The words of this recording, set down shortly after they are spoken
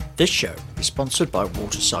This show is sponsored by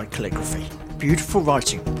Waterside Calligraphy, beautiful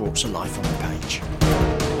writing brought to life on the page.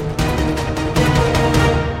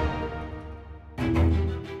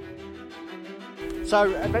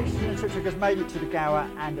 So, Adventures in the Tuk-Tuk has made it to the Gower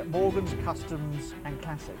and Morgan's Customs and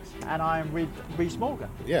Classics, and I am with Rhys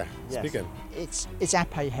Morgan. Yeah, speaking. It's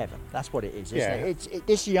APE heaven, that's what it is, isn't Yeah. it?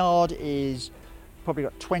 This yard is probably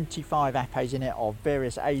got 25 APEs in it of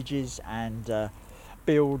various ages and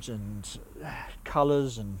builds and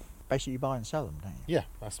colours, and basically you buy and sell them, don't you? Yeah,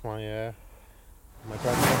 that's my my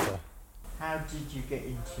bread and butter. How did you get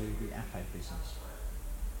into the APE business?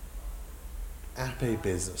 APE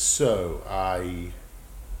business. So I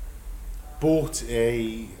bought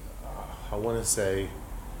I want to say,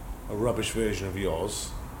 a rubbish version of yours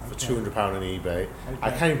for £200 on eBay. Okay.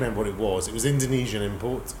 I can't remember what it was. It was Indonesian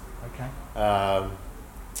import. Okay.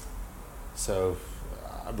 So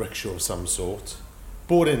a rickshaw of some sort.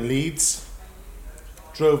 Bought in Leeds.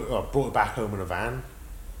 Brought it back home in a van.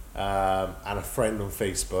 And a friend on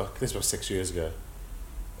Facebook, this was 6 years ago,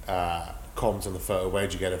 commented on the photo,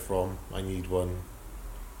 where'd you get it from? I need one,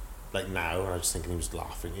 like now. And I was thinking he was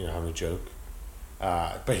laughing, having a joke.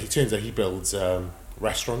 But it turns out he builds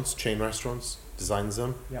restaurants, chain restaurants, designs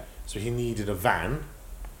them. Yep. So he needed a van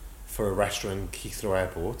for a restaurant in Heathrow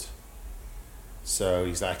Airport. So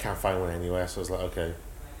he's like, I can't find one anywhere. So I was like, okay,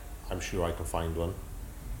 I'm sure I can find one.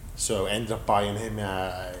 So I ended up buying him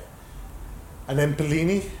an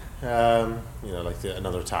Empellini, like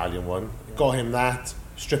another Italian one. Yeah. Got him that,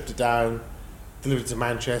 stripped it down, delivered it to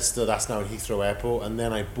Manchester. That's now at Heathrow Airport. And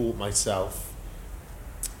then I bought myself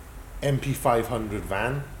MP500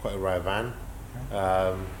 van, quite a rare van,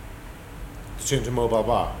 to turn into a mobile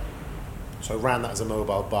bar. So I ran that as a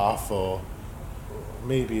mobile bar for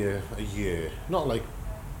maybe a year. Not like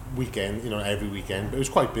weekend, every weekend, but it was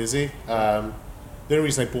quite busy. The only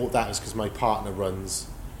reason I bought that is because my partner runs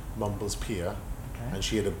Mumbles Pier, and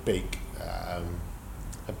she had a big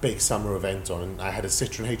summer event on, and I had a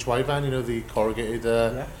Citroen HY van, the corrugated.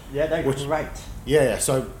 Yeah, they're great. Yeah.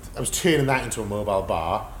 So I was turning that into a mobile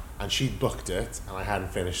bar, and she'd booked it, and I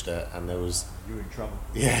hadn't finished it, and there was. You were in trouble.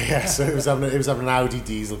 Yeah. So it was having an Audi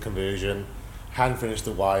diesel conversion, hadn't finished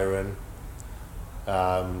the wiring.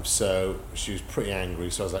 So she was pretty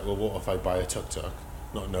angry. So I was like, well, what if I buy a tuk-tuk,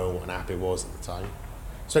 not knowing what an APE was at the time.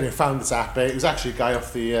 So anyway, I found this APE. It was actually a guy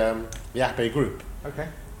off the APE group. Okay.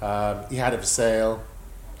 He had it for sale.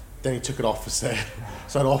 Then he took it off for sale.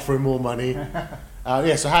 So I'd offer him more money. So I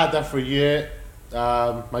had that for a year.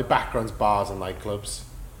 My background's bars and nightclubs.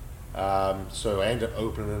 So I ended up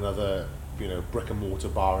opening another, brick and mortar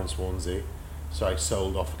bar in Swansea. So I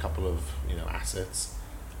sold off a couple of, assets.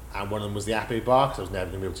 And one of them was the APE bar, because I was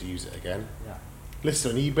never going to be able to use it again. Yeah.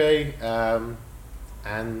 Listed on eBay,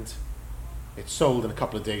 and it sold in a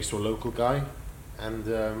couple of days to a local guy. And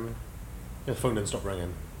the phone didn't stop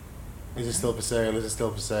ringing. Is it still for sale? Is it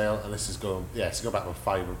still for sale? And this is going, it's going back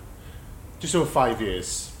for just over 5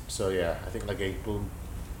 years. So I think like April,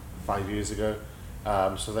 5 years ago.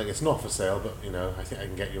 So like it's not for sale, but I think I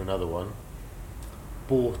can get you another one.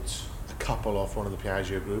 Bought a couple off one of the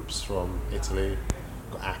Piaggio groups from Italy.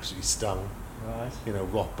 Got absolutely stung. Right.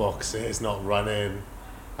 Rock boxes, not running.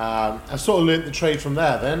 I sort of learnt the trade from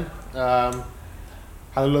there then.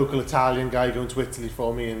 Had a local Italian guy going to Italy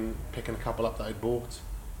for me and picking a couple up that I'd bought.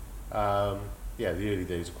 The early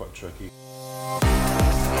days are quite tricky.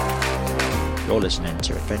 You're listening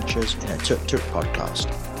to Adventures in a Tuk-Tuk Podcast.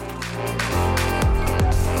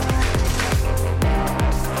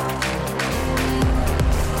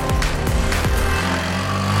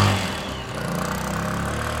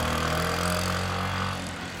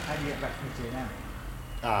 How do you get back from Italy now?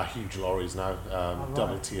 Huge lorries now, right.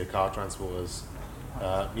 double tier car transporters.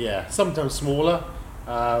 Sometimes smaller,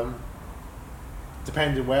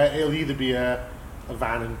 depending where. It'll either be a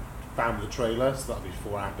van with a trailer, so that'll be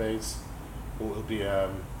 4 APEs, or it'll be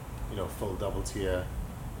full double tier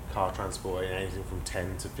car transport, anything from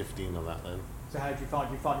 10 to 15 on that then. So how do you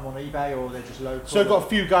find them on eBay, or they're just local? So I've got a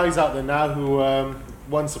few guys out there now who,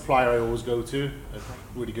 one supplier I always go to,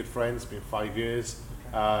 really good friends, been 5 years.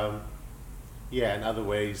 Okay. In other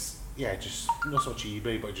ways, just not so much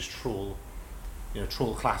eBay, but just troll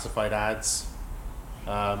classified ads.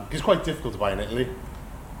 It's quite difficult to buy in Italy.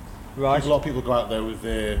 Right. A lot of people go out there with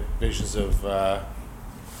their visions of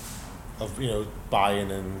buying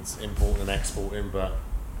and importing and exporting, but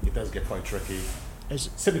it does get quite tricky.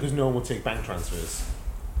 Simply because no one will take bank transfers.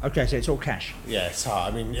 Okay, so it's all cash. Yeah, it's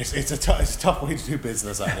hard. I mean, it's a tough way to do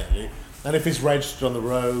business out in Italy. And if it's registered on the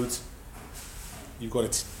road, you've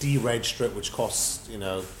got to deregister it, which costs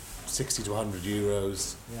 60 to 100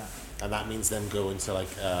 euros. Yeah. And that means them going to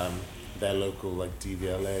their local like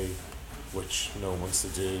DVLA, which no one wants to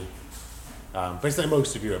do. But it's like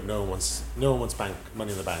most of Europe, no one wants bank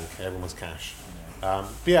money in the bank. Everyone wants cash. But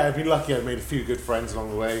yeah, I've been lucky. I've made a few good friends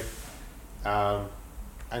along the way.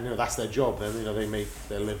 And that's their job. Then they make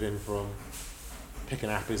their living from picking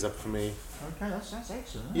appies up for me. Okay, that's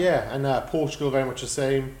excellent. Yeah, and Portugal very much the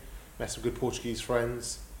same. Met some good Portuguese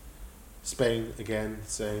friends. Spain again,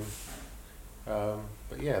 same.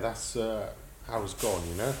 But yeah, that's how it's gone.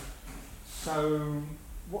 So,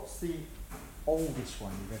 what's the oldest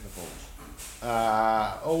one you've ever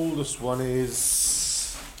bought? Oldest one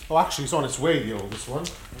is... Oh, actually, it's on its way, the oldest one.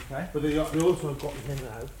 Okay. But the oldest one I've got here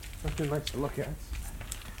now. Something nice to look at.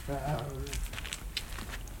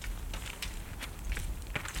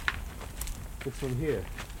 This one here.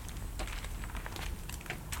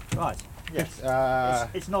 Right. Yes.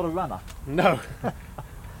 It's not a runner. No.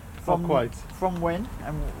 Not quite. From when?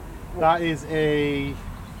 And that is a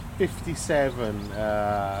 57.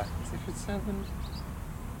 Is it 57?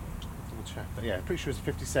 Yeah, I'm pretty sure it's a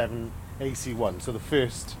 57 AC1. So the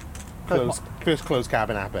first closed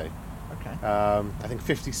cabin APE. Okay. I think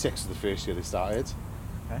 56 was the first year they started.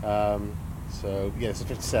 Okay. So yeah, it's a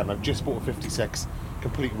 57. I've just bought a 56,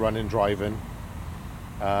 complete running, driving.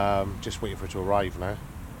 Just waiting for it to arrive now.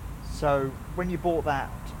 So when you bought that,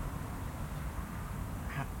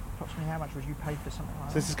 approximately how much would you pay for something like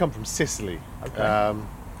So that? this has come from Sicily, Okay.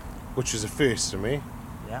 which was a first for me.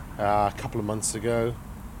 Yeah. A couple of months ago.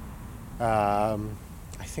 I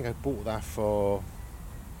think I bought that for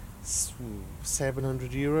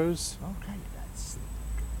 €700.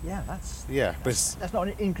 Okay, But that's not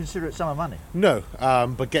an inconsiderate sum of money. no,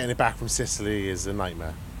 but getting it back from Sicily is a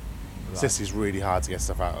nightmare. Right. Sicily's really hard to get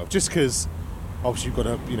stuff out of, just because obviously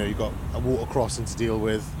you've got a water crossing to deal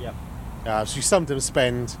with. Yep. So you sometimes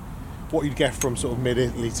spend what you'd get from sort of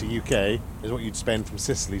mid-Italy to UK is what you'd spend from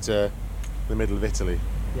Sicily to the middle of Italy.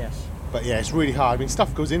 Yes. But yeah, it's really hard. I mean,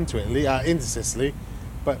 stuff goes into Italy, into Sicily,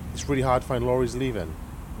 but it's really hard to find lorries leaving.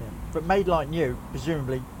 Yeah. But made like new,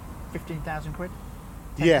 presumably, 15,000 quid.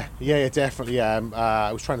 Yeah, definitely. Yeah,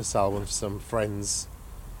 I was trying to sell one for some friends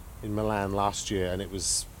in Milan last year, and it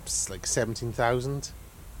was like 17,000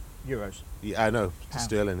 euros. Yeah, I know, Pound.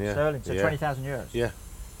 Sterling. Yeah, Sterling, so yeah. 20,000 euros. Yeah,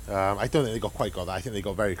 I don't think they quite got that. I think they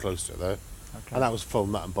got very close to it though, Okay. and that was full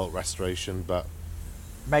nut and bolt restoration. But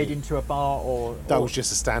Made into a bar or that was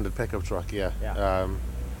just a standard pickup truck. Yeah. Yeah.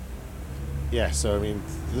 Yeah. So I mean,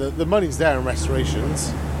 the money's there in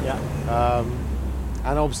restorations. Yeah.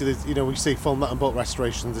 And obviously, we say full nut and bolt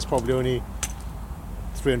restorations. There's probably only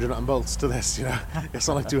 300 nut and bolts to this. It's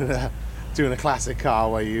not like doing a classic car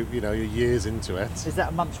where you're years into it. Is that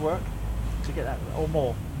a month's work to get that or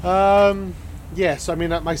more? Yes, I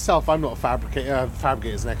mean myself, I'm not a fabricator.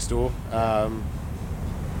 Fabricators next door.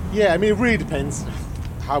 Yeah, I mean it really depends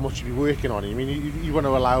how much you'd be working on it. I mean you want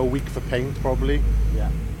to allow a week for paint probably. Yeah.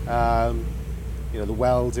 The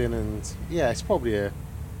welding and it's probably a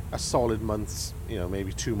solid month.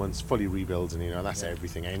 Maybe 2 months fully rebuilding. That's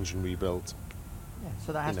everything, engine rebuilt. Yeah,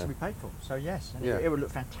 so that has to be paid for. So yes, and Yeah. it would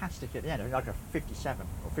look fantastic at the end, like a 57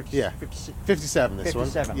 or 50, Yeah. 56. 57 this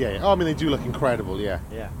 57. one. Yeah. Oh, I mean they do look incredible. Yeah.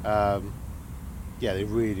 Yeah. Yeah, they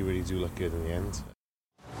really, really do look good in the end.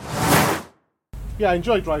 Yeah, I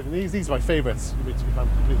enjoy driving these. These are my favourites, to be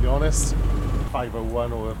completely honest.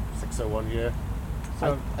 501 or 601 here.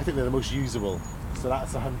 So I think they're the most usable. So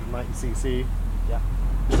that's 190cc, yeah.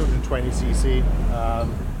 220cc.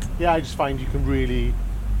 I just find you can really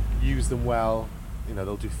use them well.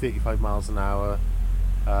 They'll do 35 miles an hour.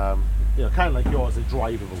 Kind of like yours, they're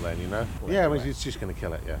drivable then, Yeah, I mean, it's just going to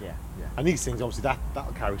kill it, yeah. Yeah. And these things, obviously,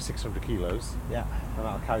 that'll carry 600 kilos. Yeah. And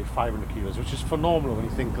that'll carry 500 kilos, which is phenomenal when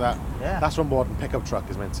you think that that's what a modern pickup truck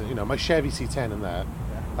is meant to. My Chevy C10 in there,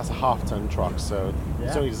 that's a half-ton truck, so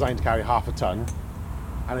it's only designed to carry half a ton.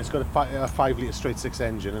 And it's got a 5-litre straight-six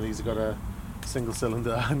engine, and these have got a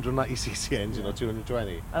single-cylinder 190cc engine or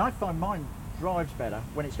 220. And I find mine drives better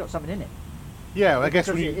when it's got something in it. Yeah, well, I guess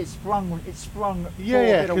Because when it's sprung yeah, for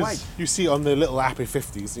a bit of weight. because you see on the little APE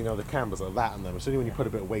 50s, the cambers like that on them. So when you put a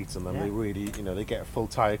bit of weight on them, Yeah. they really, they get a full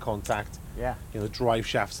tyre contact. Yeah. The drive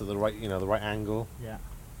shafts are the right, the right angle. Yeah.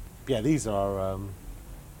 Yeah, these are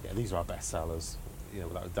our best sellers,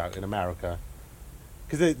 without a doubt in America,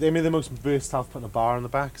 because they're the most versatile for putting a bar on the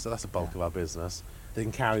back. So that's the bulk of our business. They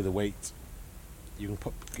can carry the weight. You can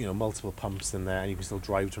put multiple pumps in there, and you can still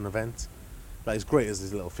drive to an event. Like as great as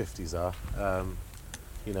these little 50s are,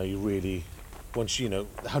 you really, once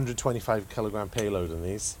 125 kilogram payload in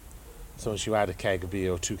these. So once you add a keg of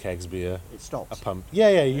beer or 2 kegs of beer, It stops. a pump. Yeah,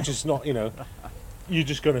 you're just not, you're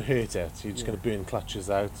just going to hurt it. You're just going to burn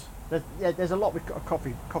clutches out. There's a lot with a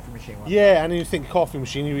coffee machine. Yeah, and you think coffee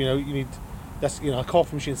machine, you need a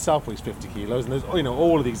coffee machine itself weighs 50 kilos, and there's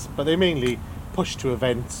all of these, but they mainly push to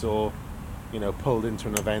events or pulled into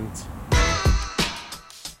an event.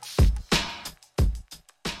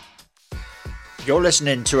 You're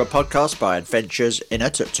listening to a podcast by Adventures in a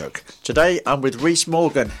Tuk-Tuk. Today I'm with Rhys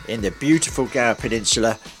Morgan in the beautiful Gower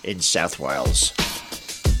Peninsula in South Wales.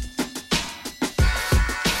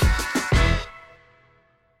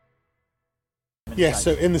 Yeah,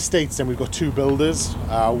 so in the States then we've got two builders,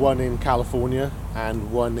 one in California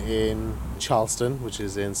and one in Charleston, which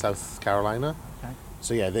is in South Carolina. Okay.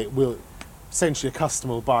 So yeah, they will essentially, a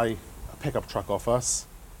customer will buy a pickup truck off us,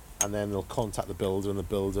 and then they'll contact the builder, and the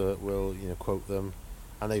builder will quote them,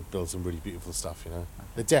 and they build some really beautiful stuff. Okay.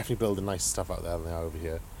 They're definitely building nicer stuff out there than they are over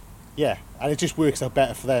here. Yeah, and it just works out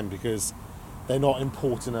better for them because they're not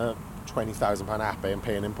importing a £20,000 APE and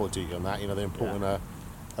paying import duty on that. They're importing a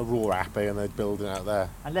raw APE and they're building it out there.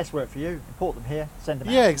 And less work for you. Import them here, send them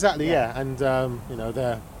out. Yeah, exactly. Yeah, and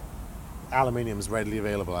their aluminium is readily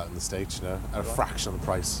available out in the States. At a fraction of the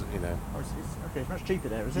price. Oh, it's much cheaper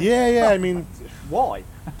there, is it? Yeah. I mean, why?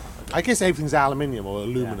 I guess everything's aluminium or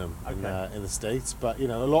aluminum in the States, but a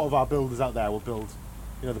lot of our builders out there will build.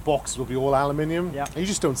 The boxes will be all aluminium. Yeah. And you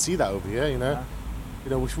just don't see that over here. No.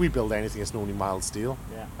 If we build anything, it's normally mild steel.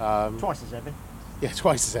 Yeah. Twice as heavy. Yeah,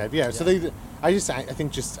 twice as heavy. Yeah. So I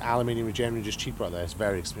think just aluminium is generally just cheaper out there. It's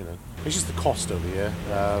very, it's just the cost over here.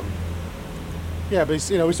 Yeah, but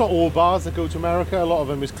it's not all bars that go to America. A lot of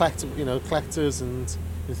them is collectors and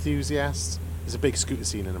enthusiasts. There's a big scooter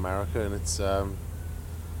scene in America, and it's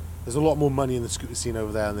there's a lot more money in the scooter scene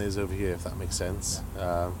over there than there is over here, if that makes sense.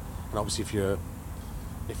 And obviously,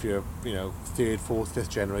 if you're third, fourth, fifth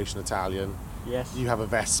generation Italian, yes, you have a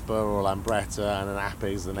Vespa or Lambretta, and an APE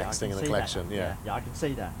is the next thing in the collection. Yeah, I can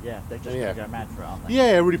see that. Yeah, they're just going to go mad for it, aren't they?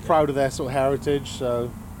 Yeah, really proud of their sort of heritage.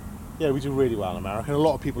 So yeah, we do really well in America, and a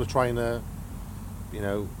lot of people are trying to.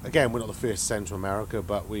 Again, we're not the first to send to America,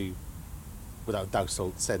 but we, without doubt,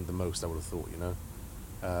 send the most, I would have thought,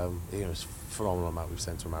 it's a phenomenal amount we've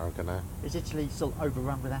sent to America now. Is Italy still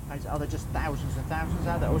overrun with APEs? Are there just thousands and thousands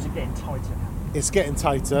out there, or is it getting tighter now? It's getting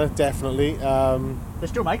tighter, definitely. They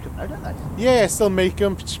still make them, though, don't they? Yeah, still make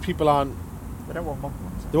them. People aren't... They don't want modern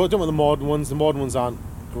ones. They don't want the modern ones. The modern ones aren't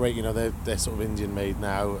great, they're sort of Indian-made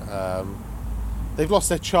now. They've lost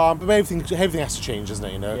their charm, but everything has to change, doesn't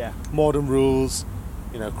it, Yeah. Modern rules...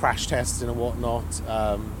 crash testing and whatnot.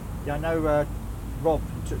 Yeah, I know Rob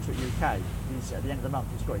from Tuk-Tuk UK, he's, at the end of the month,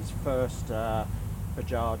 he's got his first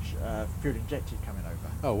Bajaj fuel injected coming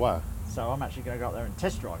over. Oh, wow. So I'm actually going to go up there and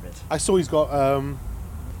test drive it. I saw he's got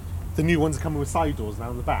the new ones are coming with side doors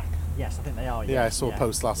now in the back. Yes, I think they are. Yeah, I saw a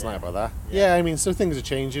post last night about that. Yeah. Yeah, I mean, so things are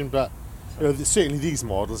changing, but certainly these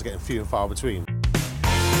models are getting few and far between.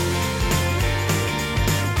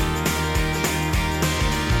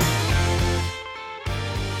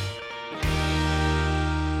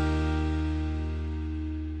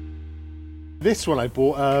 This one I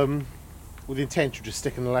bought with the intention of just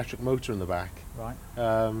sticking an electric motor in the back. Right.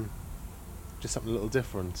 Just something a little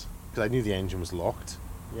different because I knew the engine was locked.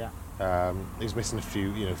 Yeah. It was missing a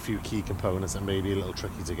few key components that may be a little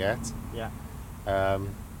tricky to get. Yeah.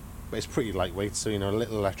 But it's pretty lightweight, so a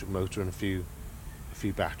little electric motor and a few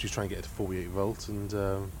batteries, try and get it to 48 volts, and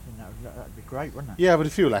that'd be great, wouldn't it? yeah, but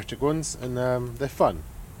a few electric ones, and they're fun.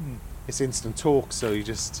 Mm. It's instant torque, so you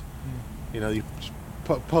just you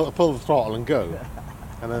pull the throttle and go.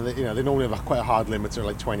 And then they normally have quite a hard limiter at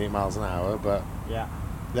like 28 miles an hour, but yeah,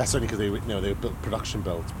 that's only because they were built production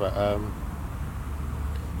built. But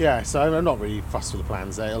yeah, so I'm not really fussed with the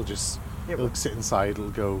plans there. It'll sit inside, it'll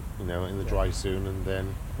go in the dry soon, and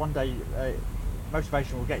then one day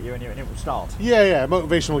motivation will get you and it will start. Yeah,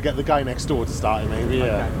 motivation will get the guy next door to start it maybe.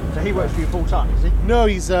 Yeah. Okay. So he works for you full time, is he? No,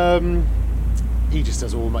 he's he just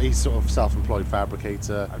does he's sort of self-employed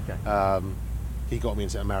fabricator. Okay. He got me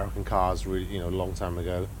into American cars really, a long time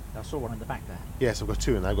ago. I saw one in the back there. Yes, I've got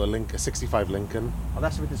two in there. I've got a 65 Lincoln. Oh,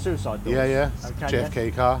 that's with the suicide doors. Yeah. Okay,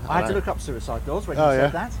 JFK car. I had to look up suicide doors when you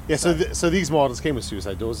said that. Yeah, so these models came with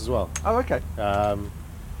suicide doors as well. Oh, okay.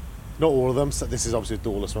 Not all of them. So this is obviously a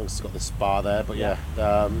doorless one. It's got this bar there, but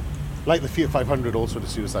like the Fiat 500 also had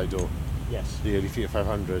a suicide door. Yes. The early Fiat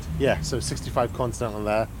 500. Yeah, so 65 Continental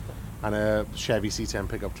there, and a Chevy C10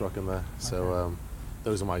 pickup truck in there. So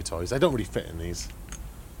those are my toys. I don't really fit in these.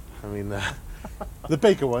 I mean, the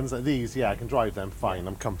Baker ones like these, I can drive them fine.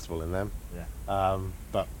 I'm comfortable in them. Yeah.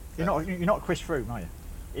 But you're not Chris Froome, are you?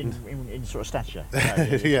 In sort of stature.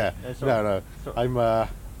 Yeah. No.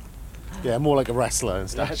 I'm more like a wrestler in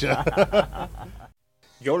stature.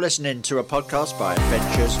 You're listening to a podcast by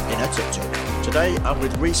Adventures in a Tuk-Tuk. Today I'm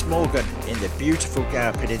with Rhys Morgan in the beautiful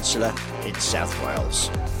Gower Peninsula in South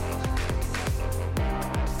Wales.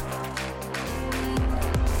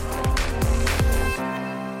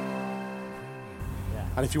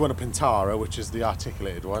 And if you want a Pintara, which is the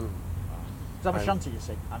articulated one. I'm a shunter, you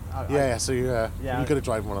see. So you're going to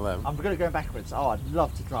drive one of them. I'm going to go backwards. Oh, I'd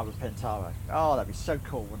love to drive a Pintara. Oh, that'd be so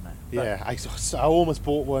cool, wouldn't it? Yeah, I almost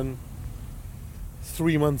bought one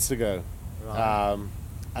 3 months ago. Right.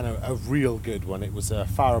 And a real good one. It was a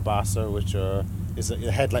Farabasso, which is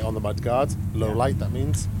a headlight on the mudguard, low light, that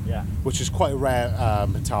means. Yeah. Which is quite a rare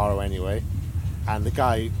Pintara anyway. And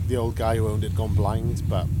the old guy who owned it, gone blind,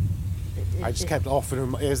 but I just kept offering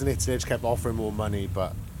him, it was in Italy, I just kept offering more money,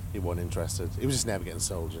 but he wasn't interested. It was just never getting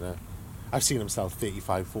sold, you know. I've seen him sell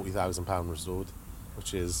 £35,000-40,000 restored,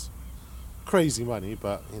 which is crazy money,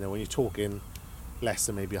 but, you know, when you're talking less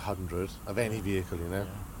than maybe 100 of any vehicle, you know.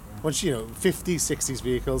 Yeah. Once, you know, 50s, 60s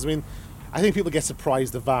vehicles, I mean, I think people get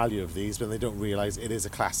surprised the value of these when they don't realise it is a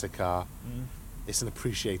classic car. It's an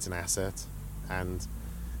appreciating asset, and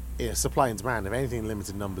supply and demand, if anything in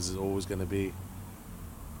limited numbers, is always going to be.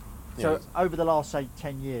 So over the last, say,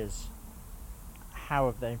 10 years, how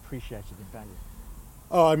have they appreciated in value?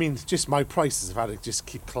 Oh, I mean, just my prices have had to just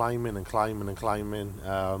keep climbing and climbing and climbing.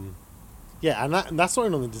 And that's not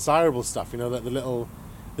even on the desirable stuff, you know, that the little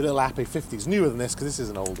APE 50s, newer than this, because this is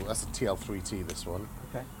an old one. That's a TL3T, this one.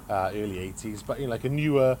 Okay. Early 80s, but, you know, like a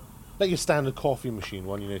newer, like your standard coffee machine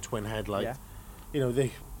one, you know, twin headlight. Yeah. You know,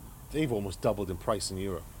 they've almost doubled in price in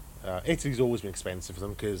Europe. Italy's always been expensive for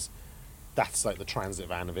them because that's like the transit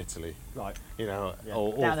van of Italy. Right. You know,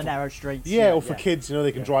 or down the narrow streets. Yeah, or for kids, you know,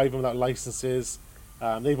 they can drive them without licenses.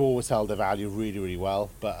 They've always held their value really, really well.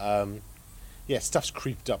 But, stuff's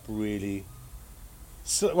creeped up really,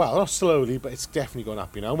 well, not slowly, but it's definitely gone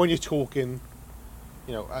up, you know. And when you're talking,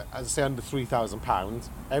 you know, as I say, under £3,000,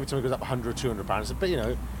 every time it goes up £100, £200, but, you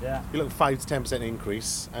know, you're looking 5 to 10%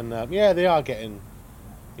 increase. And, they are getting,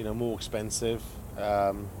 you know, more expensive.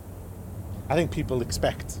 I think people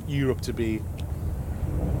expect Europe to be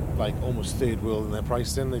like almost third world in their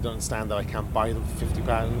pricing. They don't understand that I can't buy them for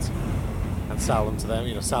 £50 and sell them to them.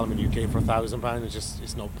 You know, sell them in UK for £1,000.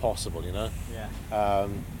 It's not possible. You know.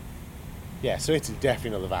 Yeah. So Italy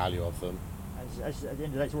definitely know the value of them. At the end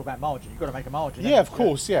of the day, it's all about margin. You've got to make a margin. Yeah, of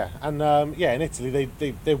course. Yeah, and in Italy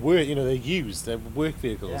they work. You know, they're used. They're work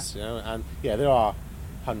vehicles. You know, and there are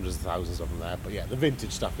hundreds of thousands of them there. But the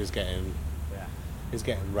vintage stuff is getting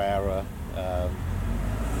rarer. Tell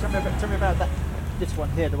me about that. This one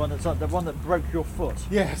here, the one that broke your foot.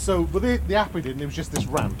 Yeah. So, but the APE didn't. It was just this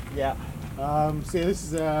ramp. Yeah. This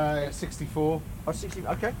is 64. Oh, 60.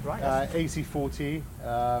 Okay, right. AC40.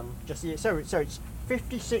 So it's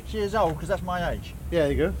 56 years old because that's my age. Yeah,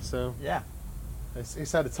 there you go. So yeah,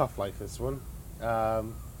 it's had a tough life. This one.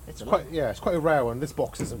 It's quite a rare one. This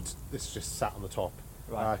box isn't. This just sat on the top.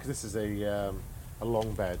 Right. Because this is a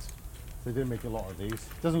long bed. They didn't make a lot of these.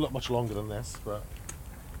 It doesn't look much longer than this, but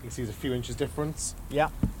you can see there's a few inches difference. Yeah.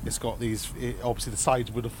 It's got these, obviously the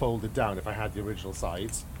sides would have folded down if I had the original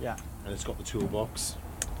sides. Yeah. And it's got the toolbox.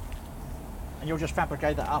 And you'll just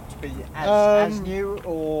fabricate that up to be as new,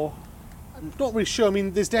 or? I'm not really sure. I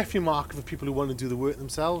mean, there's definitely a market for people who want to do the work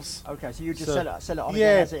themselves. Okay, so you just sell it on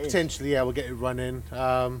again as it is? Potentially, we'll get it running.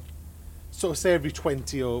 Sort of say every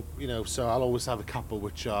 20 or, you know, so I'll always have a couple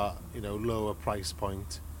which are, you know, lower price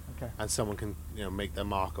point. Okay. And someone can, you know, make their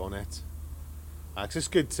mark on it. Cause it's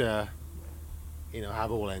good to, you know,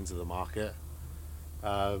 have all ends of the market.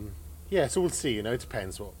 So we'll see. You know, it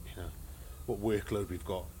depends what workload we've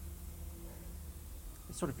got.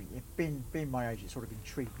 It's sort of being my age. It sort of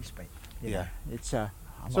intrigues me. Yeah. It's I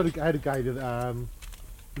had a guy that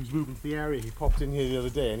who was moving to the area. He popped in here the other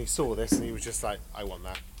day and he saw this and he was just like, I want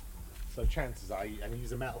that. So chances are, and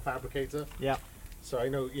he's a metal fabricator. Yeah. So I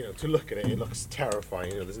know, you know, to look at it, it looks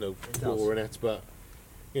terrifying. You know, there's no floor in it, but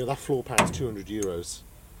you know that floor pan's €200,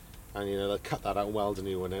 and you know they'll cut that out and weld a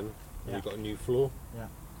new one in, and you've got a new floor.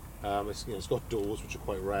 Yeah. It's got doors which are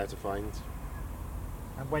quite rare to find.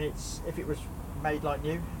 And if it was made like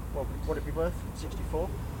new, what would it be worth? 64.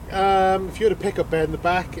 If you had a pickup bed in the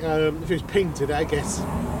back, if it was painted, I guess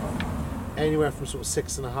anywhere from sort of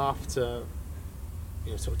 6.5 to,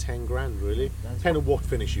 you know, sort of 10 grand really. Depending on what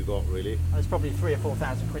finish you got really. And there's probably 3,000 or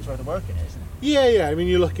 4,000 quid worth of work in it, isn't it? Yeah. I mean,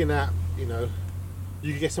 you're looking at, you know,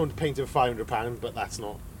 you could get someone to paint it for £500, but that's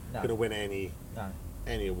not going to win any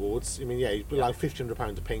awards. I mean, you'd be like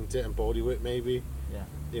 £1,500 to paint it and bodywork maybe. Yeah.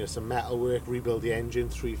 You know, some metal work, rebuild the engine,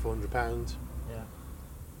 £300-400.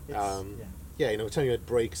 Yeah. You know, telling you about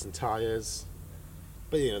brakes and tyres.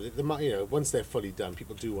 But you know, once they're fully done,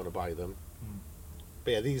 people do want to buy them.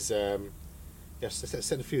 But yeah, these yes, I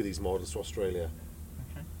sent a few of these models to Australia.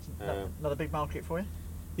 Okay. Another big market for you?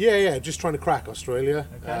 Yeah, just trying to crack Australia.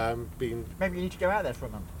 Okay. Maybe you need to go out there for a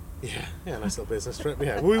month. Yeah, nice little business trip.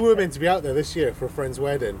 Yeah, we were meant to be out there this year for a friend's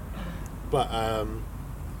wedding, but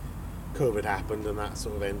COVID happened and that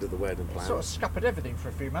sort of ended the wedding plans. It's sort of scuppered everything for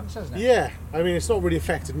a few months, hasn't it? Yeah, I mean, it's not really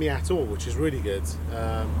affected me at all, which is really good.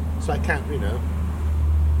 So I can't,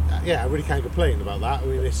 I really can't complain about that. I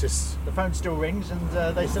mean, it's just... The phone still rings and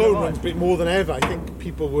they the still phone arrive. rings a bit more than ever. I think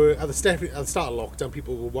people were, at the start of lockdown,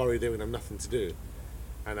 people were worried they would have nothing to do.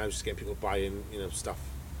 And I was just getting people buying, stuff,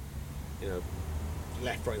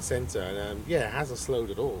 left, right and centre. And it hasn't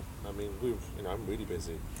slowed at all. I mean, I'm really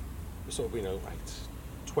busy. We're sort of, like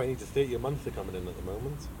 20 to 30 a month are coming in at the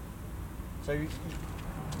moment. So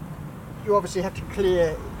you obviously have to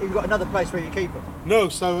clear... You've got another place where you keep them? No,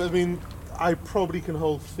 so, I mean... I probably can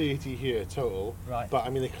hold 30 here total, right? But I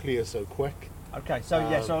mean they clear so quick. Okay,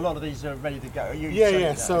 so so a lot of these are ready to go.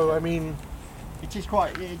 So okay. I mean, it is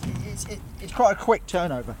quite it's quite a quick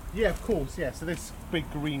turnover. Yeah, of course. Yeah. So this big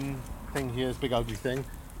green thing here, this big ugly thing,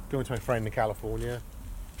 going to my friend in California.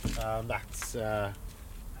 That's a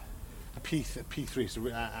P3. So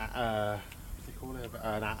what do they call it?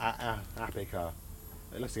 An APE car.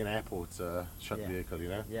 It looks like an airport truck vehicle,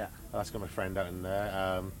 Yeah. That's got my friend out in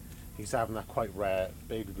there. He's having that quite rare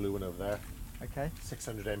baby blue one over there. Okay.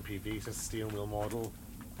 600 MPV, so it's a steering wheel model.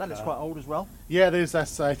 That looks quite old as well. Yeah,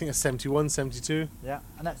 that's I think a 71, 72. Yeah,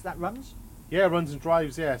 and that runs? Yeah, runs and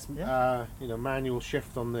drives, yes. Yeah. Manual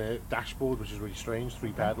shift on the dashboard, which is really strange,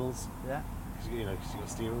 3 pedals. Yeah. Because you've got a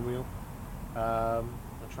steering wheel. I'm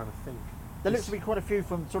trying to think. There looks to be quite a few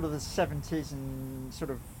from sort of the 70s and sort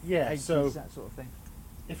of 80s, that sort of thing.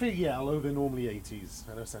 If it's yellow, they're normally 80s.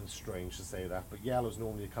 I know it sounds strange to say that, but yellow's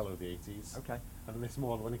normally the colour of the 80s. Okay. And then this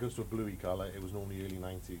model, when it goes to a bluey colour, it was normally early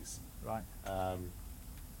 90s. Right. So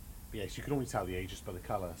you can only tell the age just by the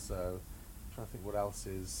colour. So I'm trying to think what else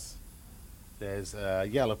is. There's a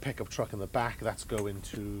yellow pickup truck in the back. That's going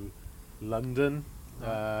to London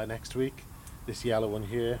next week. This yellow one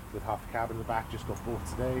here with half a cab in the back just got bought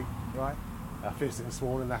today. Right. First thing this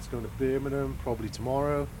morning, that's going to Birmingham, probably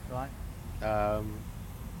tomorrow. Right.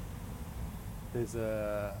 There's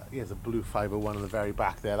a blue 501 in the very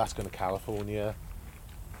back there. That's going to California.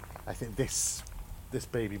 I think this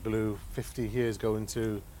baby blue 50 here is going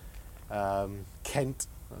to Kent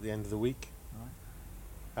at the end of the week.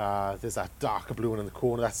 Right. There's that darker blue one in the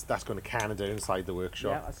corner. That's going to Canada inside the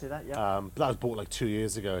workshop. Yeah, I see that. Yeah. But that was bought like 2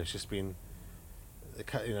 years ago. It's just been,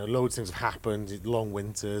 loads of things have happened. Long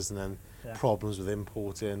winters and then problems with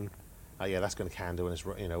importing. That's going to Canada when it's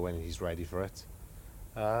when he's ready for it.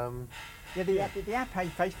 The APE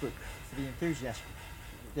Facebook for the enthusiasts,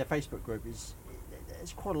 their Facebook group there's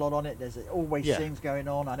quite a lot on it. There's always things going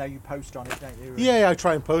on. I know you post on it, don't you? Yeah, I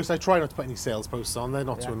try and post. I try not to put any sales posts on there,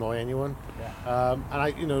 not to annoy anyone. Yeah. And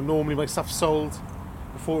I, normally my stuff's sold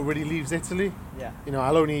before it really leaves Italy. Yeah.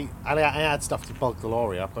 I add stuff to bulk the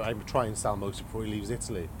lorry up, but I try and sell most before it leaves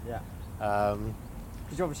Italy. Yeah.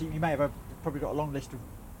 Because obviously you may have probably got a long list of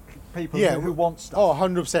people who want stuff. Oh,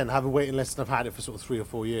 100%. Have a waiting list, and I've had it for sort of 3 or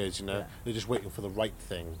 4 years. They're just waiting for the right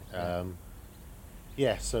thing.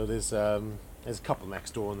 So there's a couple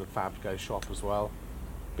next door in the Fab Guy shop as well.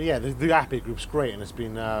 But yeah, the APE group's great, and it's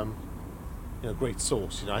been great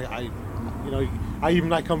source. I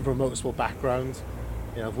come from a motorsport background.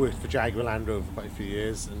 I've worked for Jaguar Land Rover for quite a few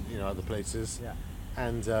years, and other places. Yeah.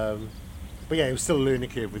 And but yeah, it was still a learning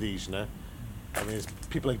curve with these. I mean, there's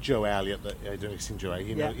people like Joe Elliott that I don't know if you've seen Joe.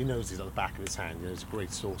 He knows these at the back of his hand. It's a great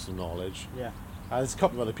source of knowledge. Yeah. There's a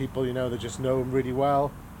couple of other people, that just know him really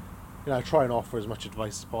well. I try and offer as much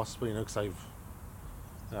advice as possible, because I've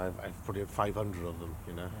probably had 500 of them,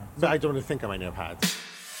 Yeah. But I don't really think I might have had.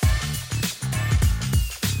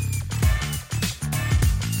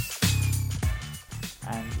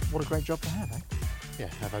 And what a great job to have, eh? Yeah,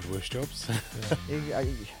 I've had worse jobs. You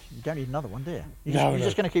don't need another one, do you? You're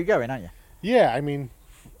just going to keep going, aren't you? Yeah, I mean,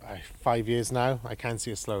 5 years now. I can't see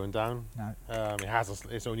it slowing down. No.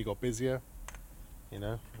 It's only got busier.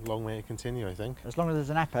 Long way to continue, I think. As long as there's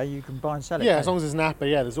an APE, you can buy and sell it. Yeah, as long as there's an APE,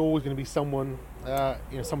 there's always going to be someone,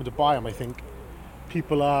 someone to buy them. I think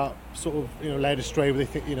people are sort of, led astray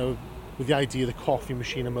with with the idea the coffee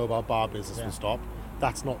machine and mobile bar business will stop.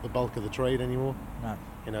 That's not the bulk of the trade anymore. No.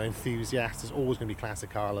 Enthusiasts. There's always going to be classic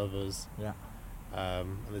car lovers. Yeah.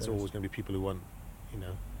 And there's always going to be people who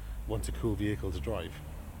want a cool vehicle to drive.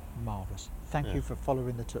 Marvellous. Thank you for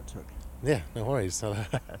following the tuk-tuk. Yeah, no worries.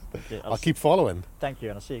 I'll keep following. Thank you,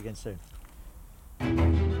 and I'll see you again soon.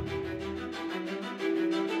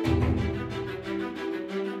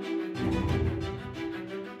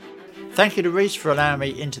 Thank you to Reese for allowing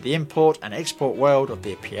me into the import and export world of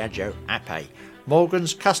the Piaggio APE.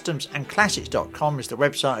 Morgan's Customs and Classics.com is the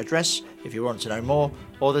website address if you want to know more,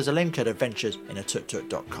 or there's a link at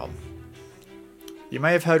AdventuresinaTukTuk.com. You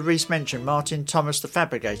may have heard Reese mention Martin Thomas the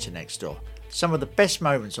fabricator next door. Some of the best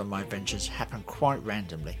moments on my adventures happen quite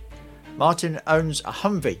randomly. Martin owns a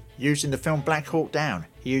Humvee used in the film Black Hawk Down.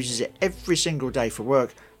 He uses it every single day for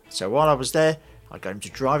work, so while I was there I got him to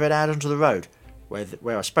drive it out onto the road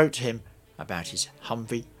where I spoke to him about his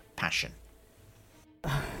Humvee passion.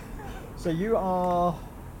 So you are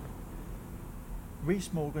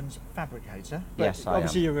Reese Morgan's fabricator? Yes, I am.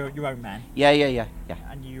 Obviously you're your own man. Yeah.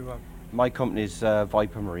 And you My company's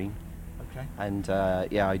Viper Marine. okay. And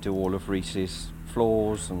I do all of Reese's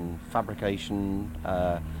floors and fabrication,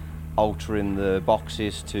 altering the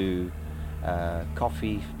boxes to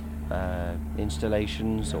coffee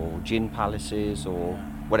installations or gin palaces or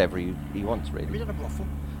whatever he wants, Have you really. done a brothel?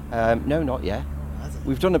 No, not yet. Oh, has it?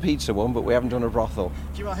 We've done a pizza one, but we haven't done a brothel.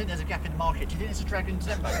 Do you I think there's a gap in the market? Do you think it's a Dragon's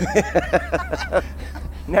Den?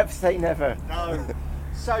 Never say never. No.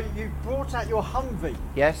 So you brought out your Humvee.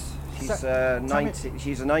 Yes, she's So, tell me-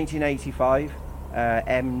 she's a 1985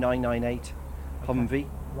 M998 Humvee.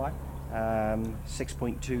 Right.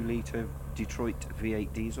 6.2 litre Detroit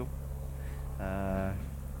V8 diesel,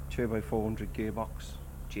 turbo 400 gearbox,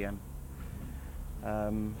 GM.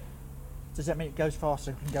 Does that mean it goes fast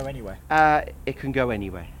and can go anywhere? It can go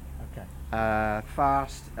anywhere. Okay.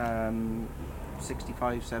 Fast,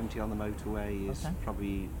 65, 70 on the motorway is Okay.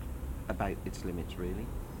 probably about its limits, really.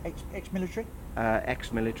 Ex-military?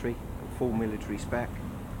 Ex-military, full military spec.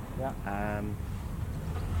 Yeah.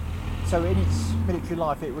 So in its military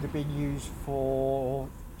life it would have been used for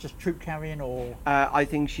just troop carrying or... I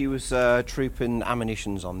think she was trooping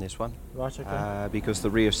ammunitions on this one. Right, okay. Because the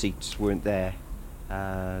rear seats weren't there.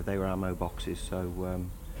 They were ammo boxes, so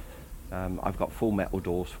I've got full metal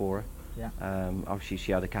doors for her. Yeah. Obviously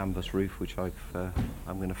she had a canvas roof, which I'm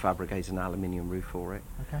going to fabricate an aluminium roof for it,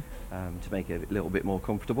 Okay. to make it a little bit more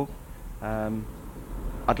comfortable.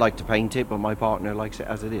 I'd like to paint it, but my partner likes it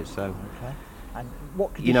as it is, so Okay. And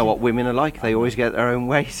what condition... you know what women are like, they always get their own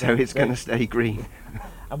way, so it's going to stay green.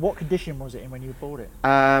 And what condition was it in when you bought it?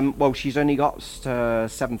 Well, she's only got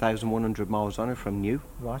 7,100 miles on her from new,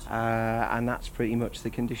 Right. and that's pretty much the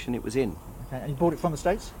condition it was in. Okay. And you bought it from the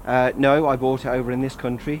States? No, I bought it over in this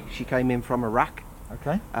country. She came in from Iraq.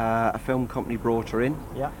 Okay. A film company brought her in.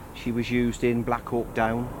 Yeah. She was used in Black Hawk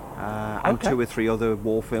Down and Okay. 2 or 3 other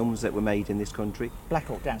war films that were made in this country. Black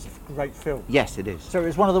Hawk Down's a great film. Yes, it is. So it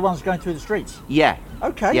was one of the ones going through the streets? Yeah.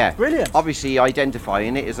 Okay, Yeah. brilliant. Obviously,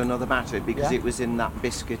 identifying it is another matter because Yeah. it was in that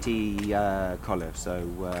biscuity colour. So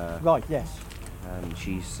Right, yes.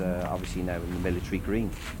 she's obviously now in the military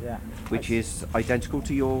green, Yeah. which is identical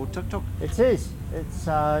to your tuk-tuk. It is. It's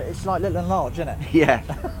like little and large, isn't it? Yeah.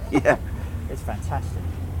 Yeah. It's fantastic.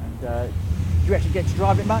 And do you actually get to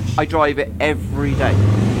drive it much? I drive it every day.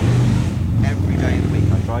 Every day of the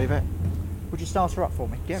week I drive it. Would you start her up for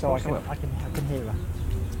me? Yeah, of so course I I will. can hear her.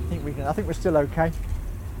 I think we're still okay.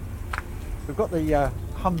 We've got the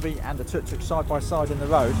Humvee and the tuk-tuk side by side in the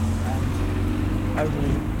road, and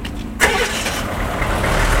only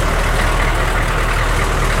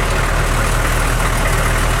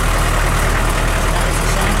that is the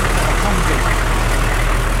sound of a Humvee.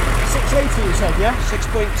 6 litre, you said, yeah?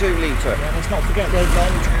 6.2 litre. Yeah, let's not forget the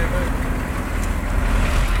load.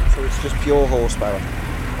 So it's just pure horsepower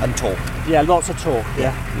and torque. Yeah, lots of torque.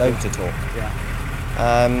 Yeah. Loads of torque. Yeah.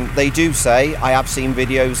 They do say, I have seen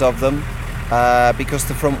videos of them, because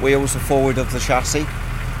the front wheels are forward of the chassis,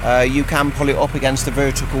 you can pull it up against a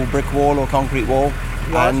vertical brick wall or concrete wall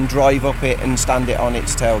and drive up it and stand it on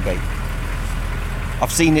its tailgate.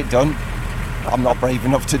 I've seen it done. I'm not brave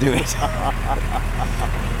enough to do it.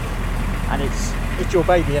 And it's your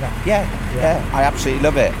baby, isn't it? Yeah, I absolutely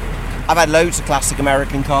love it. I've had loads of classic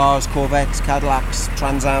American cars, Corvettes, Cadillacs,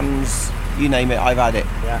 Trans Ams, you name it, I've had it.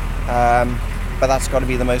 Yeah. But that's got to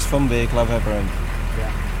be the most fun vehicle I've ever owned.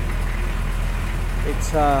 Yeah.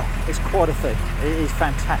 It's quite a thing. It is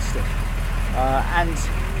fantastic. And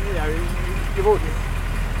you know,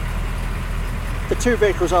 the two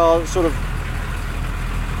vehicles are sort of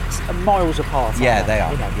miles apart. Yeah, aren't they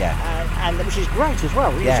are. You know? Yeah. And which is great as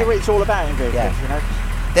well. Yeah. It's what it's all about in vehicles. Yeah. You know.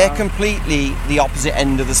 They're completely the opposite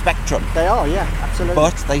end of the spectrum, They are. Yeah. Absolutely.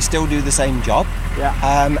 but they still do the same job. yeah.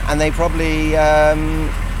 And they probably are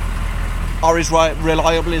as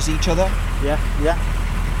reliable as each other. Yeah. Yeah.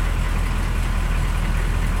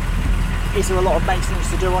 Is there a lot of maintenance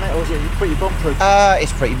to do on it, or is it pretty bomb-proof?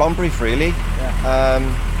 It's pretty bomb-proof, really. Yeah.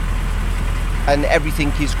 And everything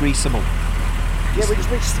is greasable. Yeah,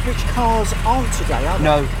 which cars aren't today, are they?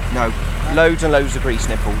 No. Loads and loads of grease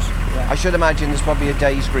nipples. Yeah. I should imagine there's probably a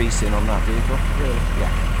day's greasing on that vehicle. Really?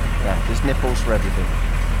 Yeah, there's nipples for everything.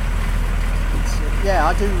 Yeah,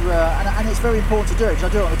 I do, and it's very important to do it,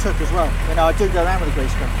 because I do it on the Tuk as well. You know, I do go around with a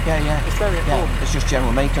grease gun. Yeah. It's very important. Yeah, it's just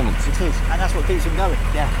general maintenance. It is, and that's what keeps them going.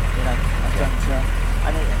 Yeah. You know,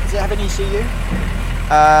 does it have an ECU?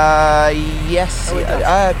 Yes. Oh, it does?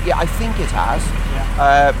 Yeah, I think it has.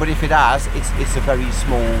 Yeah. But if it has, it's a very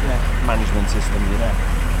small management system, you know.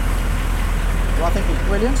 Well, I think it's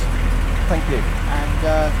brilliant, Thank you.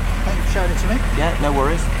 and thank you for showing it to me. Yeah, no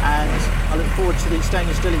worries. And I look forward to the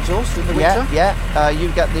stainless steel exhaust in the winter. Yeah. You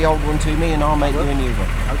get the old one to me, and I'll make you a new one.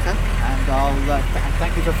 Okay. And I'll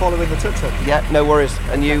thank you for following the Tuk. Yeah, no worries.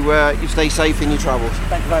 And you stay safe in your travels.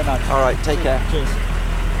 Thank you very much. All right, take care. Cheers.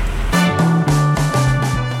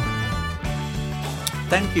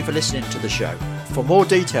 Thank you for listening to the show. For more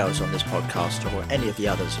details on this podcast or any of the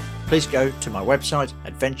others, please go to my website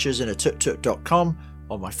AdventuresinaTukTuk.com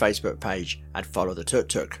or my Facebook page and follow the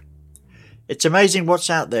Tuk. It's amazing what's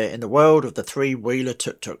out there in the world of the three-wheeler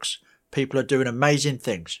tuk-tuks. People are doing amazing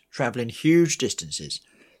things, travelling huge distances.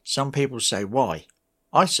 Some people say why.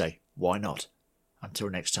 I say why not. Until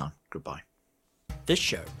next time, goodbye. This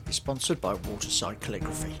show is sponsored by Waterside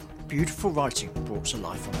Calligraphy. Beautiful writing brought to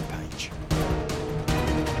life on the page.